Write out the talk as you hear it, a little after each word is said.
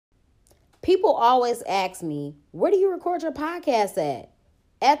People always ask me, where do you record your podcast at?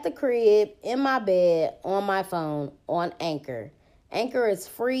 At the crib, in my bed, on my phone, on Anchor. Anchor is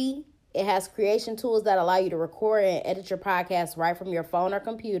free. It has creation tools that allow you to record and edit your podcast right from your phone or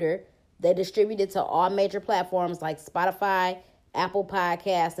computer. They distribute it to all major platforms like Spotify, Apple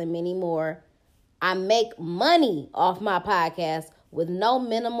Podcasts, and many more. I make money off my podcast with no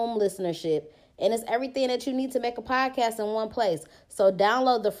minimum listenership. And it's everything that you need to make a podcast in one place. So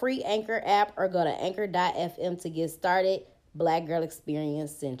download the free Anchor app or go to anchor.fm to get started. Black Girl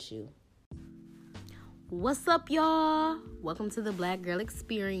Experience sent you. What's up, y'all? Welcome to the Black Girl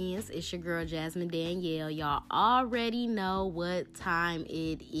Experience. It's your girl, Jasmine Danielle. Y'all already know what time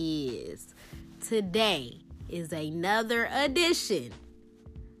it is. Today is another edition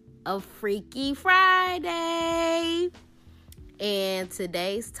of Freaky Friday. And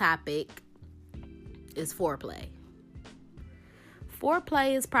today's topic is foreplay.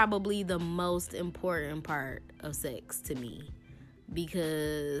 Foreplay is probably the most important part of sex to me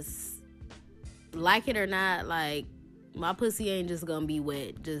because, like it or not, like, my pussy ain't just gonna be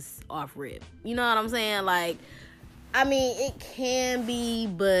wet just off rip. You know what I'm saying? Like, I mean, it can be,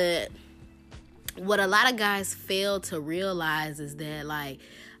 but what a lot of guys fail to realize is that, like,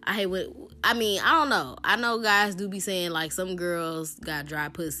 I don't know. I know guys do be saying, like, some girls got dry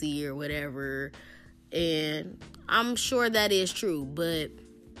pussy or whatever, and I'm sure that is true, but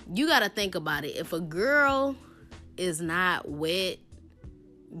you gotta think about it. If a girl is not wet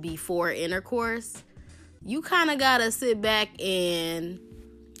before intercourse, you kind of gotta sit back and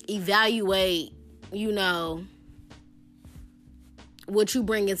evaluate, what you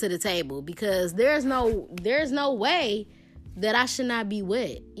bring into the table, because there's no way that I should not be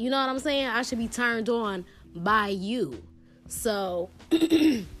wet. You know what I'm saying? I should be turned on by you. So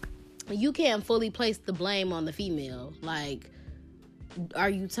you can't fully place the blame on the female. Like, are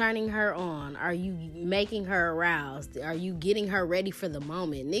you turning her on? Are you making her aroused? Are you getting her ready for the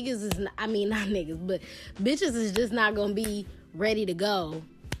moment? Not niggas, but bitches is just not gonna be ready to go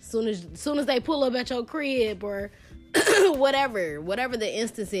soon as they pull up at your crib or whatever the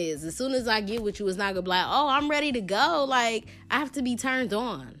instance is. As soon as I get with you, it's not gonna be like, oh, I'm ready to go. Like, I have to be turned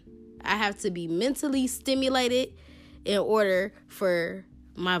on. I have to be mentally stimulated in order for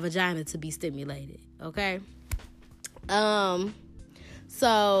my vagina to be stimulated. Okay.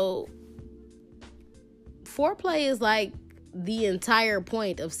 So foreplay is like the entire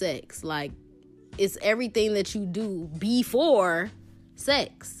point of sex. Like, it's everything that you do before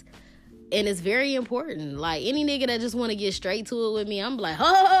sex. And it's very important. Like, any nigga that just want to get straight to it with me, I'm like,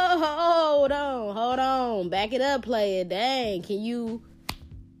 hold on. Back it up, player. Dang, can you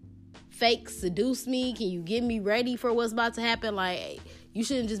fake seduce me? Can you get me ready for what's about to happen? Like, you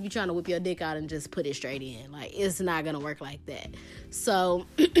shouldn't just be trying to whip your dick out and just put it straight in. Like, it's not going to work like that. So,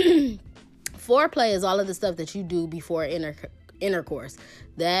 foreplay is all of the stuff that you do before intercourse.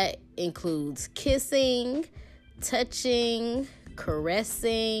 That includes kissing, touching,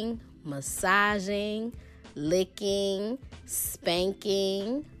 caressing, massaging, licking,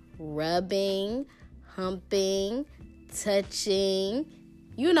 spanking, rubbing, humping, touching,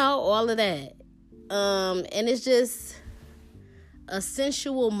 all of that. And it's just a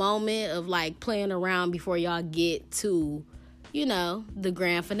sensual moment of, like, playing around before y'all get to, the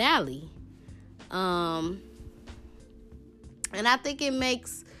grand finale. And I think it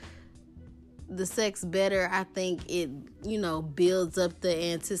makes the sex better. I think it, builds up the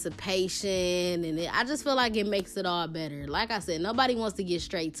anticipation, and I just feel like it makes it all better. Like I said, nobody wants to get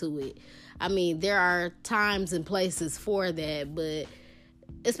straight to it. I mean, there are times and places for that, but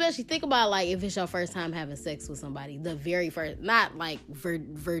especially think about, like, if it's your first time having sex with somebody, the very first, not like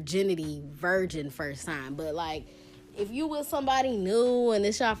virgin first time, but like if you with somebody new and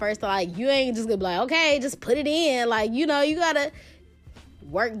it's your first time, like, you ain't just gonna be like, okay, just put it in. Like, you gotta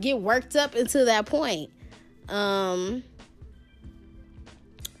get worked up into that point.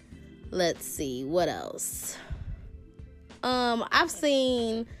 Let's see, what else? I've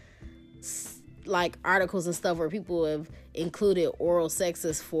seen, like, articles and stuff where people have included oral sex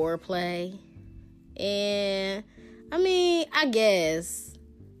as foreplay. And, I mean, I guess.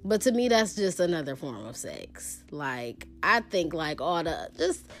 But to me, that's just another form of sex. Like, I think, like, all the,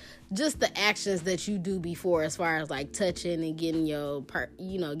 just the actions that you do before, as far as, like, touching and getting your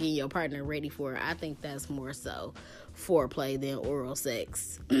partner ready for it, I think that's more so foreplay than oral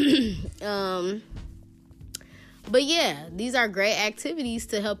sex. But yeah, these are great activities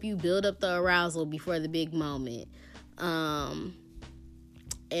to help you build up the arousal before the big moment. And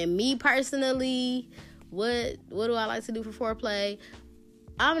me personally, what do I like to do for foreplay?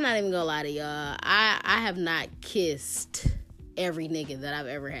 I'm not even gonna lie to y'all. I have not kissed every nigga that I've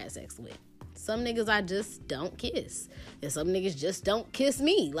ever had sex with. some niggas I just don't kiss. And some niggas just don't kiss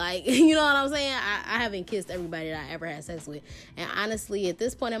me. Like, you know what I'm saying? I haven't kissed everybody that I ever had sex with. And honestly, at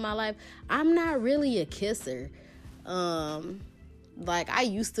this point in my life, I'm not really a kisser. Like, I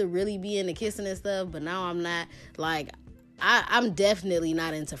used to really be into kissing and stuff, but now I'm not. Like, I'm definitely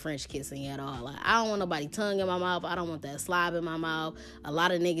not into French kissing at all. Like, I don't want nobody tongue in my mouth. I don't want that slob in my mouth. A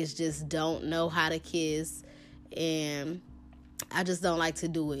lot of niggas just don't know how to kiss, and I just don't like to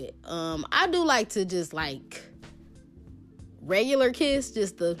do it. I do like to just, like, regular kiss,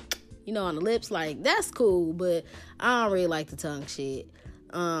 just the, you know, on the lips. Like, that's cool, but I don't really like the tongue shit.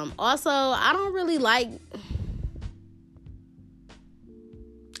 Also, I don't really like...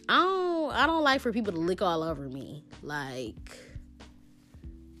 I don't like for people to lick all over me. Like,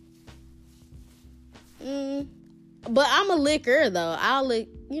 but I'm a licker though. I'll lick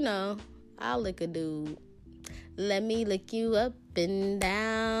a dude. Let me lick you up and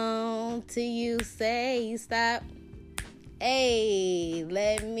down till you say stop. Hey,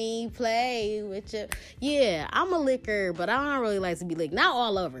 let me play with you. Yeah, I'm a licker, but I don't really like to be licked. Not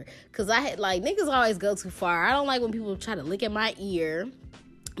all over. Cause niggas always go too far. I don't like when people try to lick at my ear.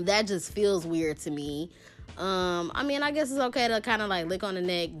 That just feels weird to me. I mean, I guess it's okay to kind of like lick on the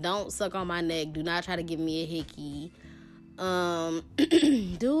neck. Don't suck on my neck. Do not try to give me a hickey.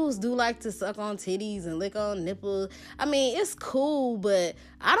 Dudes do like to suck on titties and lick on nipples. I mean, it's cool, but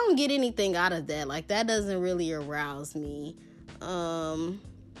I don't get anything out of that. Like, that doesn't really arouse me. I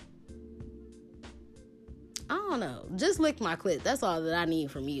don't know. Just lick my clit. That's all that I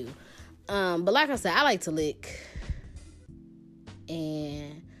need from you. But like I said, I like to lick.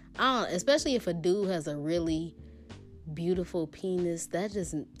 And especially if a dude has a really beautiful penis, that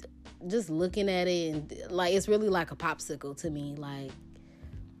just looking at it, and like, it's really like a popsicle to me. Like,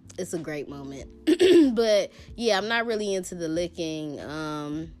 it's a great moment. But yeah, I'm not really into the licking.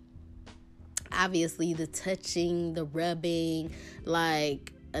 Obviously the touching, the rubbing.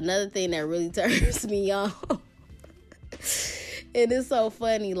 Like, another thing that really turns me on, and it's so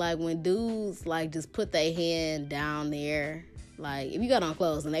funny, like when dudes like just put their hand down there. Like, if you got on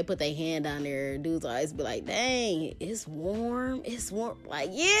clothes and they put their hand down there, dudes always be like, dang, it's warm. It's warm.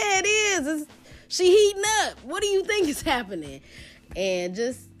 Like, yeah, it is. She heating up. What do you think is happening? And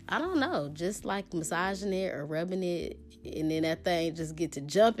just, I don't know, just like massaging it or rubbing it, and then that thing just get to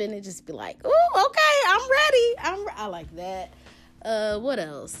jumping and just be like, ooh, okay, I'm ready. I like that. What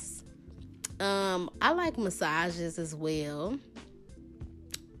else? I like massages as well.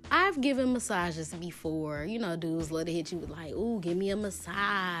 I've given massages before. You know, dudes love to hit you with like, ooh, give me a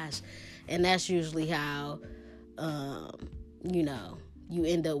massage. And that's usually how, you know, you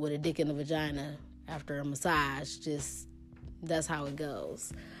end up with a dick in the vagina after a massage. Just, that's how it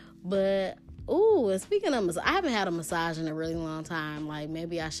goes. But, ooh, and speaking of massage, I haven't had a massage in a really long time. Like,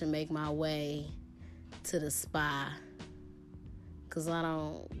 maybe I should make my way to the spa. Because I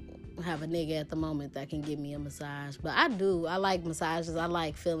don't have a nigga at the moment that can give me a massage. But I do. I like massages. I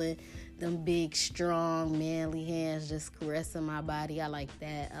like feeling them big, strong, manly hands just caressing my body. I like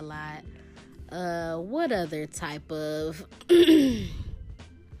that a lot. What other type of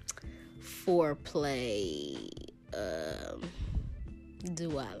foreplay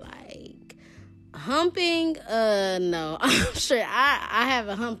do I like? Humping? No. I'm sure I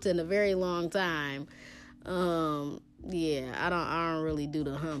haven't humped in a very long time. Yeah, I don't really do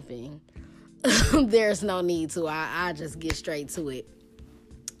the humping. There's no need to. I just get straight to it.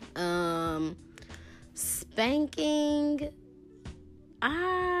 Spanking.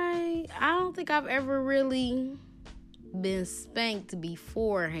 I don't think I've ever really been spanked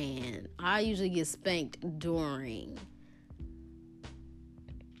beforehand. I usually get spanked during.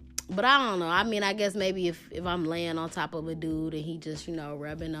 But I don't know. I mean, I guess maybe if I'm laying on top of a dude and he just, you know,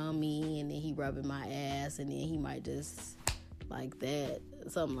 rubbing on me, and then he rubbing my ass, and then he might just like that,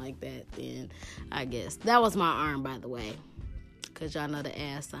 something like that, then I guess. That was my arm, by the way, because y'all know the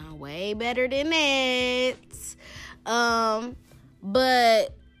ass sound way better than that.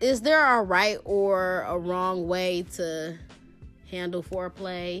 But is there a right or a wrong way to handle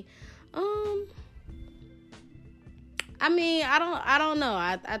foreplay? I mean, I don't know.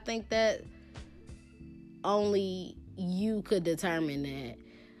 I think that only you could determine that.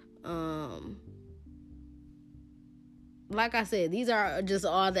 Like I said, these are just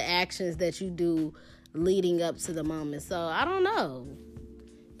all the actions that you do leading up to the moment. So I don't know.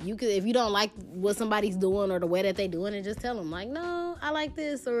 You could, if you don't like what somebody's doing or the way that they doing it, just tell them like, no, I like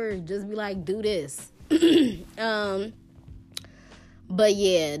this, or just be like, do this. But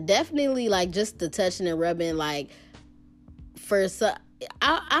yeah, definitely like just the touching and rubbing, like.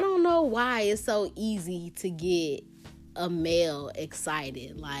 I don't know why it's so easy to get a male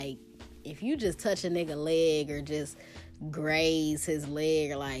excited. Like, if you just touch a nigga leg or just graze his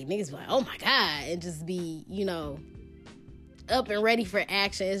leg, like, niggas be like, oh my God, and just be, you know, up and ready for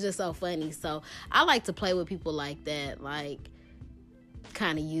action. It's just so funny. So I like to play with people like that, like,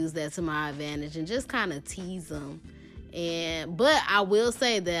 kind of use that to my advantage and just kind of tease them. But I will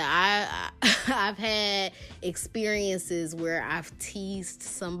say that I've had experiences where I've teased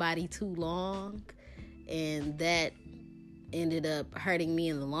somebody too long, and that ended up hurting me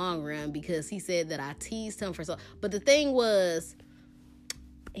in the long run, because he said that I teased him for so. But the thing was,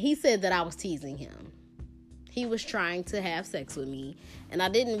 he said that I was teasing him. He was trying to have sex with me, and I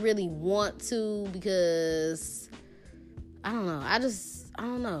didn't really want to, because I don't know. I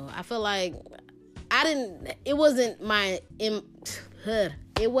don't know. I feel like it wasn't my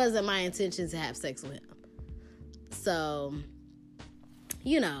intention to have sex with him. So,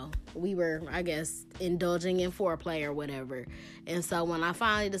 you know, we were, I guess, indulging in foreplay or whatever. And so when I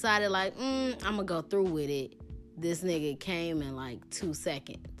finally decided, like, I'm going to go through with it, this nigga came in like 2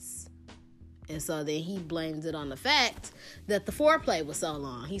 seconds. And so then he blamed it on the fact that the foreplay was so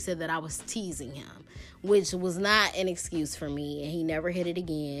long. He said that I was teasing him, which was not an excuse for me. And he never hit it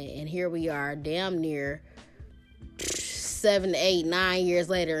again. And here we are, damn near 7, 8, 9 years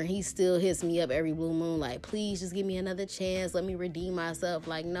later, and he still hits me up every blue moon like, please just give me another chance. Let me redeem myself.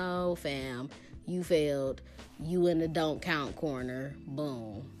 Like, no, fam, you failed. You in the don't count corner.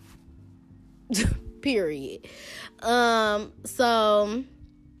 Boom. Period. So,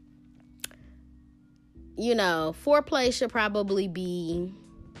 you know, foreplay should probably be,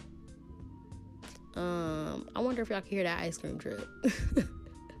 I wonder if y'all can hear that ice cream truck.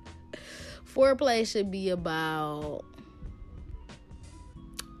 Foreplay should be about,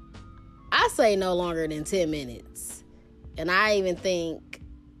 I say no longer than 10 minutes. And I think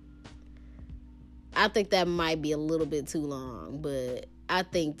that might be a little bit too long, but I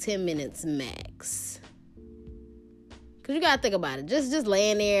think 10 minutes max. Because you got to think about it. Just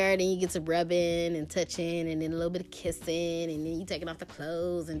laying there, then you get to rubbing and touching, and then a little bit of kissing, and then you taking off the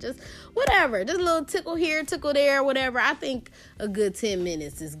clothes, and just whatever. Just a little tickle here, tickle there, whatever. I think a good 10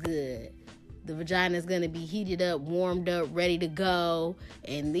 minutes is good. The vagina is going to be heated up, warmed up, ready to go.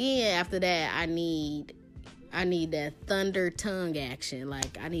 And then after that, I need that thunder tongue action.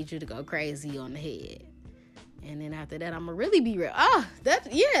 Like, I need you to go crazy on the head. And then after that, I'm going to really be real. Oh, that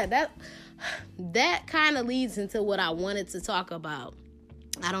kind of leads into what I wanted to talk about.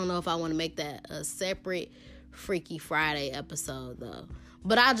 I don't know if I want to make that a separate Freaky Friday episode, though.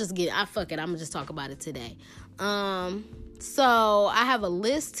 But fuck it. I'm going to just talk about it today. So I have a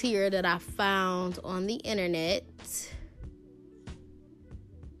list here that I found on the internet.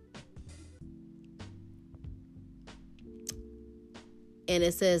 And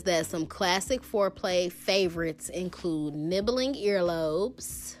it says that some classic foreplay favorites include nibbling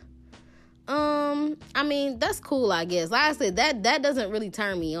earlobes. I mean, that's cool, I guess. Like I said, that doesn't really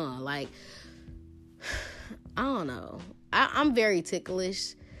turn me on. Like, I don't know. I'm very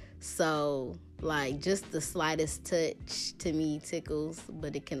ticklish. So, like, just the slightest touch to me tickles,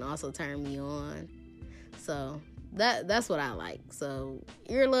 but it can also turn me on. So, that's what I like. So,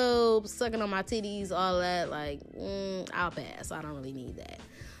 earlobes, sucking on my titties, all that, like, I'll pass. I don't really need that.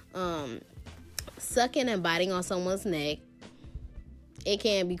 Sucking and biting on someone's neck, it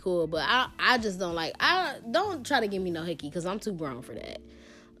can be cool, but I just don't like, don't try to give me no hickey, because I'm too grown for that.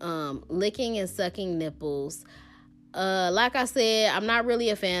 Licking and sucking nipples. Like I said, I'm not really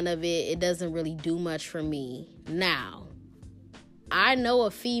a fan of it. It doesn't really do much for me. Now, I know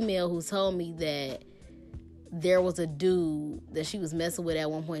a female who told me that there was a dude that she was messing with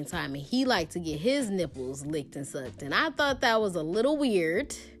at one point in time, and he liked to get his nipples licked and sucked. And I thought that was a little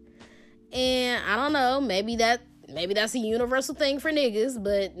weird. And I don't know, maybe that's a universal thing for niggas,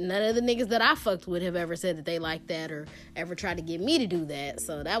 but none of the niggas that I fucked with have ever said that they like that or ever tried to get me to do that.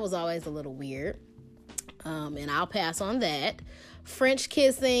 So that was always a little weird. And I'll pass on that. French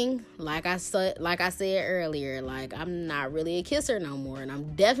kissing, like I said earlier, like, I'm not really a kisser no more, and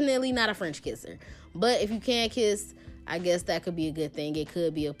I'm definitely not a French kisser. But if you can't kiss, I guess that could be a good thing. It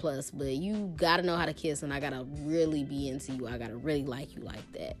could be a plus, but you gotta know how to kiss, and I gotta really be into you. I gotta really like you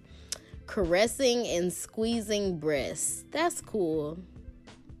like that. Caressing and squeezing breasts. That's cool.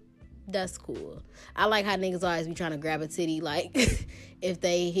 That's cool. I like how niggas always be trying to grab a titty, like, if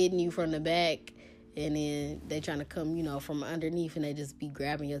they hitting you from the back, and then they trying to come, you know, from underneath, and they just be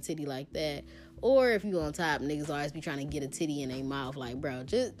grabbing your titty like that. Or if you on top, niggas always be trying to get a titty in their mouth. Like, bro,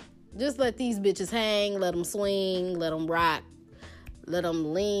 just let these bitches hang, let them swing, let them rock, let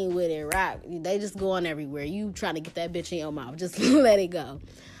them lean with it, rock. They just going everywhere. You trying to get that bitch in your mouth, just let it go.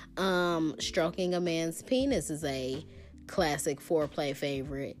 Stroking a man's penis is a classic foreplay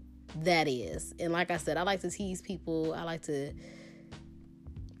favorite. that is. And like I said, I like to tease people. I like to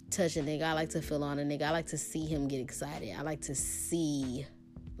touch a nigga. I like to feel on a nigga. I like to see him get excited. I like to see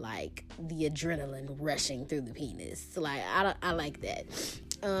like the adrenaline rushing through the penis. Like I like that.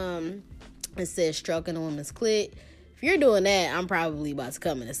 It says stroking a woman's clit. If you're doing that, I'm probably about to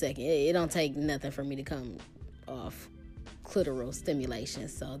come in a second. It don't take nothing for me to come off clitoral stimulation.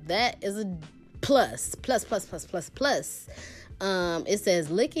 So that is a plus. It says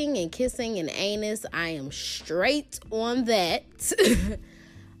licking and kissing and anus. I am straight on that.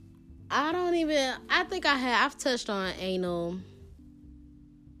 I think I've touched on anal,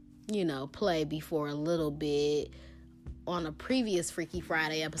 play before a little bit on a previous Freaky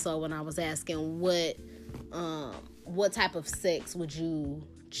Friday episode when I was asking what type of sex would you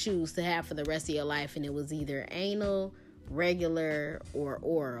choose to have for the rest of your life, and it was either anal, regular, or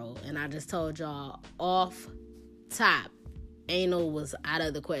oral. And I just told y'all off top, anal was out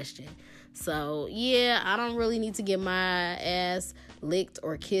of the question. So yeah, I don't really need to get my ass licked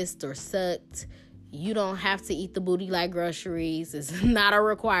or kissed or sucked. You don't have to eat the booty like groceries. It's not a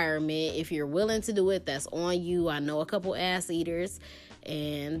requirement. If you're willing to do it, that's on you. I know a couple ass eaters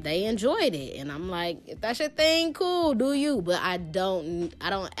and they enjoyed it. And I'm like, if that's your thing, cool, do you. But I don't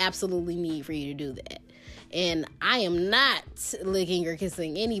absolutely need for you to do that. And I am not licking or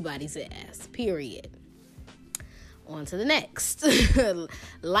kissing anybody's ass, period. On to the next.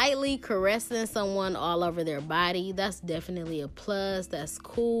 Lightly caressing someone all over their body. That's definitely a plus. That's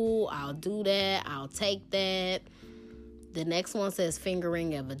cool. I'll do that. I'll take that. The next one says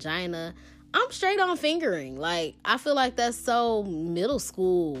fingering a vagina. I'm straight on fingering. Like, I feel like that's so middle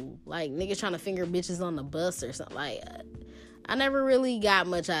school. Like, niggas trying to finger bitches on the bus or something. Like, I never really got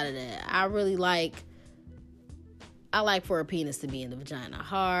much out of that. I like for a penis to be in the vagina.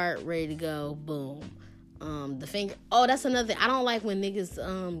 Hard, ready to go, boom. The finger. Oh, that's another thing. I don't like when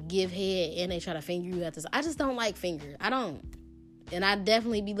niggas give head and they try to finger you at this. I just don't like finger. I don't. And I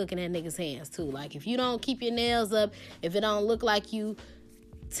definitely be looking at niggas' hands too. Like, if you don't keep your nails up, if it don't look like you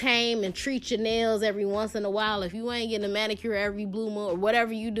tame and treat your nails every once in a while, if you ain't getting a manicure every blue moon or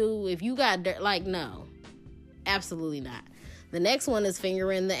whatever you do, if you got dirt, like, no, absolutely not. The next one is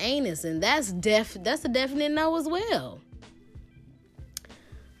fingering the anus, and that's a definite no as well.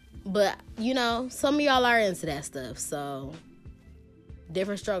 But, some of y'all are into that stuff. So,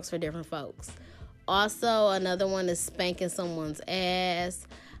 different strokes for different folks. Also, another one is spanking someone's ass.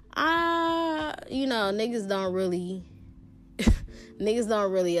 Niggas don't really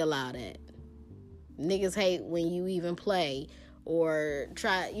allow that. Niggas hate when you even play or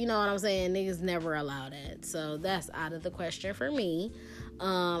try, you know what I'm saying? Niggas never allow that. So, that's out of the question for me.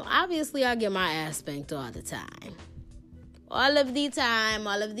 Obviously, I get my ass spanked all the time. All of the time.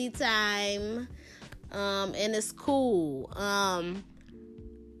 And it's cool.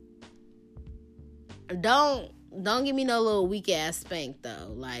 Don't give me no little weak ass spank though.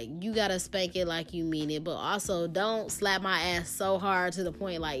 Like, you gotta spank it like you mean it, but also don't slap my ass so hard to the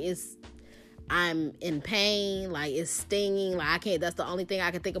point like I'm in pain, like it's stinging, like I can't, that's the only thing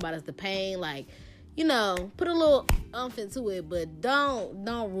I can think about is the pain. Like, put a little umph into it, but don't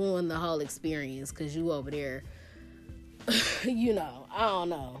ruin the whole experience because you over there I don't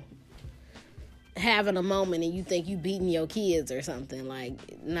know, having a moment and you think you beating your kids or something.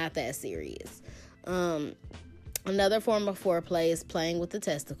 Like, not that serious. Another form of foreplay is playing with the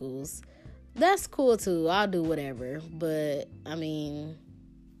testicles. That's cool too. I'll do whatever. But, I'll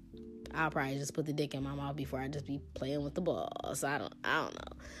probably just put the dick in my mouth before I just be playing with the balls. I don't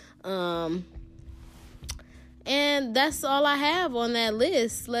know. And that's all I have on that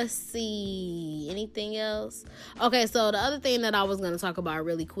list. Let's see. Anything else? Okay, so the other thing that I was going to talk about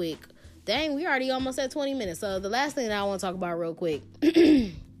really quick. Dang, we already almost at 20 minutes. So the last thing that I want to talk about real quick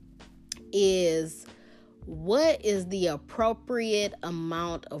is what is the appropriate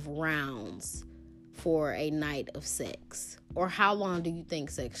amount of rounds for a night of sex? Or how long do you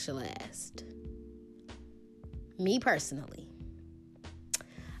think sex should last? Me personally,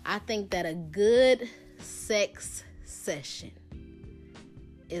 I think that a good sex session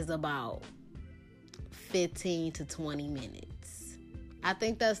is about 15 to 20 minutes. I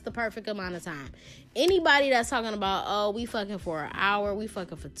think that's the perfect amount of time. Anybody that's talking about, we fucking for an hour, we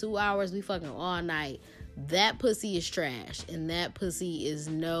fucking for 2 hours, we fucking all night, that pussy is trash, and that pussy is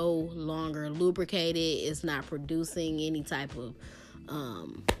no longer lubricated. It's not producing any type of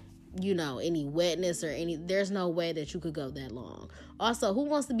any wetness or there's no way that you could go that long. Also, who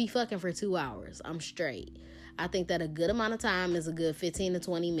wants to be fucking for 2 hours? I'm straight. I think that a good amount of time is a good 15 to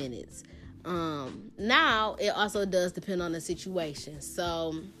 20 minutes. Now, it also does depend on the situation.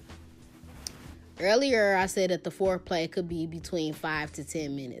 So, Earlier, I said that the foreplay could be between 5 to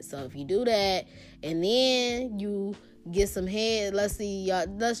 10 minutes. So if you do that, and then you get some head, let's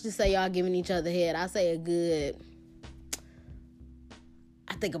just say y'all giving each other head. I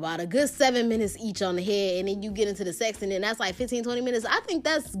think about a good 7 minutes each on the head, and then you get into the sex, and then that's like 15, 20 minutes. I think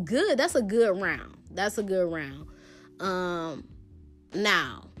that's good. That's a good round.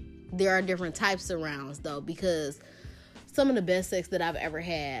 Now, there are different types of rounds, though, because some of the best sex that I've ever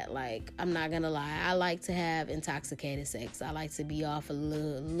had, like, I'm not gonna lie, I like to have intoxicated sex. I like to be off a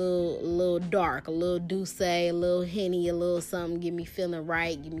little dark, a little douce, a little Henny, a little something, get me feeling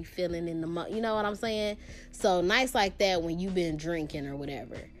right, get me feeling in the you know what I'm saying? So nights like that when you've been drinking or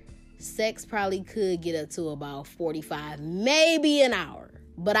whatever, sex probably could get up to about 45, maybe an hour.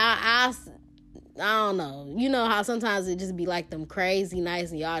 But I don't know. You know how sometimes it just be like them crazy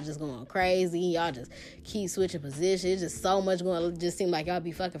nights and y'all just going crazy. Y'all just keep switching positions. It's just so much going. It just seem like y'all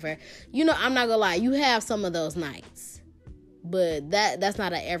be fucking fair. You know, I'm not gonna lie. You have some of those nights, but that's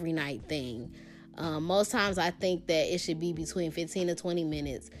not an every night thing. Most times I think that it should be between 15 to 20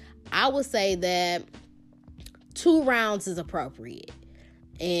 minutes. I would say that 2 rounds is appropriate.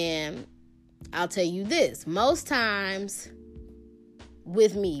 And I'll tell you this. Most times,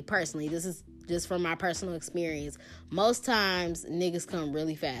 with me personally, this is just from my personal experience, most times niggas come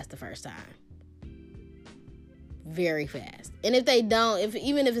really fast the first time. Very fast. And if they don't,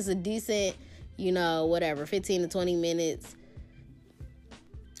 even if it's a decent, 15 to 20 minutes,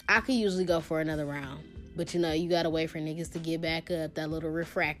 I could usually go for another round. But you gotta wait for niggas to get back up, that little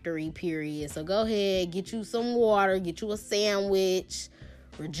refractory period. So go ahead, get you some water, get you a sandwich,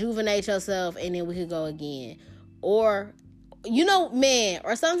 rejuvenate yourself, and then we could go again. Or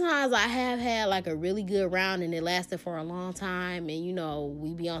or sometimes I have had like a really good round and it lasted for a long time, and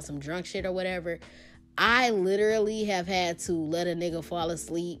we be on some drunk shit or whatever. I literally have had to let a nigga fall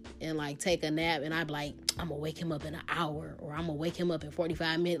asleep and like take a nap, and I'm like, I'm gonna wake him up in an hour, or I'm gonna wake him up in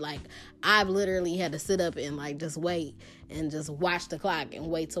 45 minutes. Like, I've literally had to sit up and like just wait and just watch the clock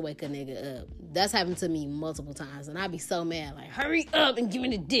and wait to wake a nigga up. That's happened to me multiple times, and I'd be so mad, like, hurry up and give me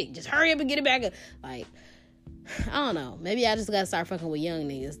the dick, just hurry up and get it back up. Like, I don't know. Maybe I just gotta start fucking with young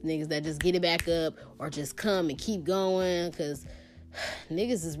niggas that just get it back up or just come and keep going, because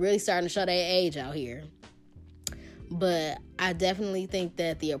niggas is really starting to show their age out here. But I definitely think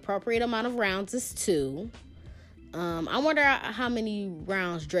that the appropriate amount of rounds is 2. I wonder how many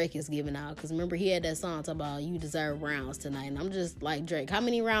rounds Drake is giving out, because remember he had that song talking about you deserve rounds tonight, and I'm just like, Drake, how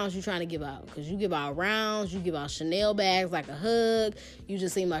many rounds you trying to give out? Because you give out rounds, you give out Chanel bags like a hug, you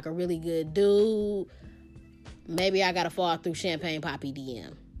just seem like a really good dude. Maybe I gotta fall through Champagne Poppy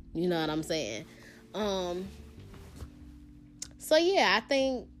DM. You know what I'm saying? So yeah,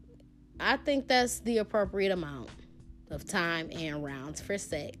 I think that's the appropriate amount of time and rounds for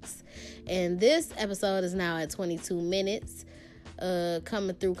sex. And this episode is now at 22 minutes.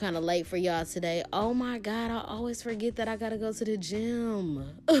 Coming through kind of late for y'all today. Oh my God, I always forget that I gotta go to the gym.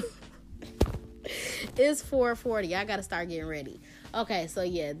 It's 4:40. I gotta start getting ready. Okay, so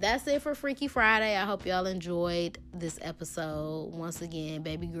yeah, that's it for Freaky Friday. I hope y'all enjoyed this episode. Once again,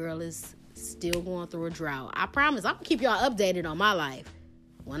 baby girl is still going through a drought. I promise I'm gonna keep y'all updated on my life.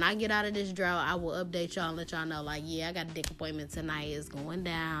 When I get out of this drought, I will update y'all and let y'all know, like, yeah, I got a dick appointment tonight. It's going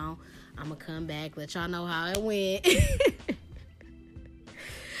down. I'm gonna come back, let y'all know how it went.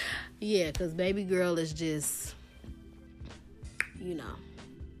 Yeah, because baby girl is just,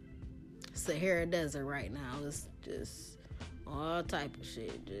 Sahara Desert right now. It's just all type of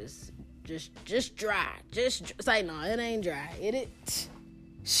shit. Just dry. Say no, it ain't dry.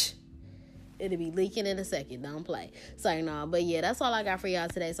 It'll be leaking in a second. Don't play. Sorry, no. But yeah, that's all I got for y'all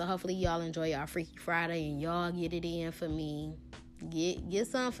today. So hopefully y'all enjoy y'all Freaky Friday and y'all get it in for me. Get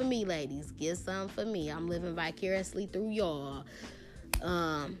some for me, ladies. Get some for me. I'm living vicariously through y'all.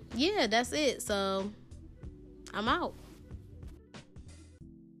 Yeah, that's it. So I'm out.